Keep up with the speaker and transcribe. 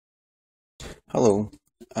Hello,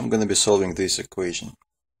 I'm going to be solving this equation.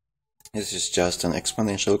 This is just an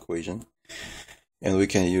exponential equation, and we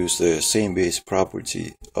can use the same base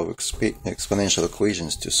property of exponential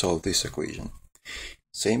equations to solve this equation.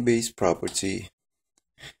 Same base property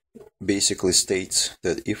basically states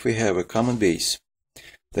that if we have a common base,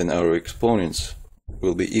 then our exponents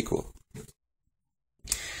will be equal.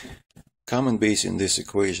 Common base in this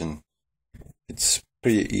equation, it's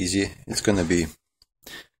pretty easy. It's going to be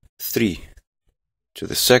 3 to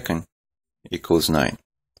the second equals 9,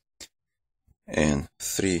 and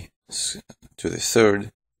 3 to the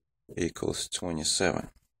third equals 27.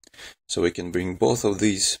 So we can bring both of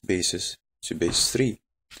these bases to base 3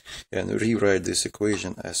 and rewrite this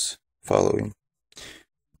equation as following: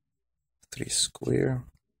 3 squared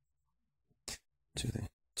to the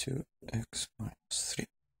 2x minus 3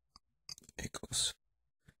 equals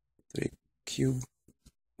 3 cubed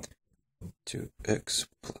 2x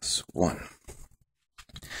plus 1.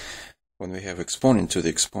 When we have exponent to the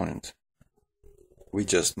exponent, we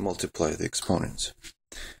just multiply the exponents,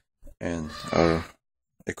 and our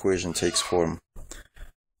equation takes form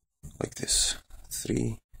like this: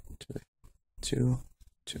 3 to the 2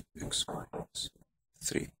 2x minus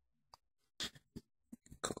 3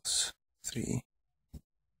 equals 3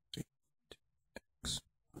 2x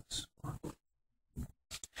plus 1.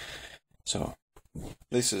 So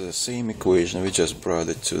this is the same equation, we just brought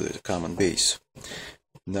it to the common base.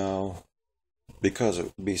 Now, because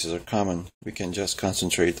bases are common, we can just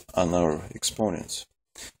concentrate on our exponents,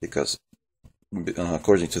 because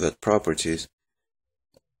according to that properties,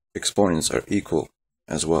 exponents are equal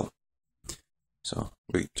as well. So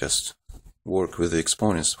we just work with the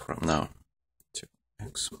exponents from now.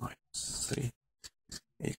 2x minus 3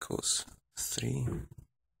 equals 3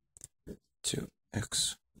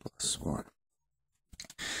 2x plus 1.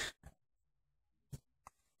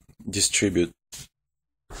 Distribute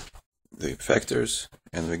the factors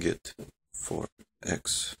and we get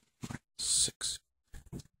 4x minus 6,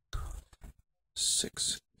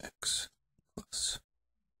 6x plus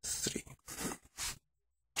 3.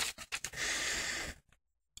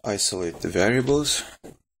 Isolate the variables.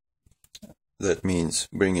 That means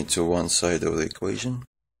bring it to one side of the equation.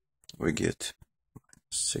 We get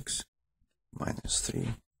 6 minus 3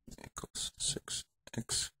 equals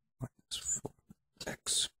 6x minus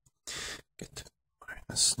 4x. Get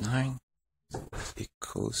minus 9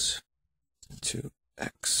 equals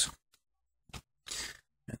 2x,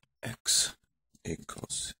 and x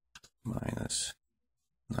equals minus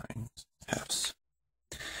 9 halves.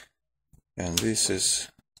 And this is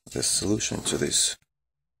the solution to this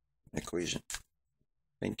equation.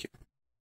 Thank you.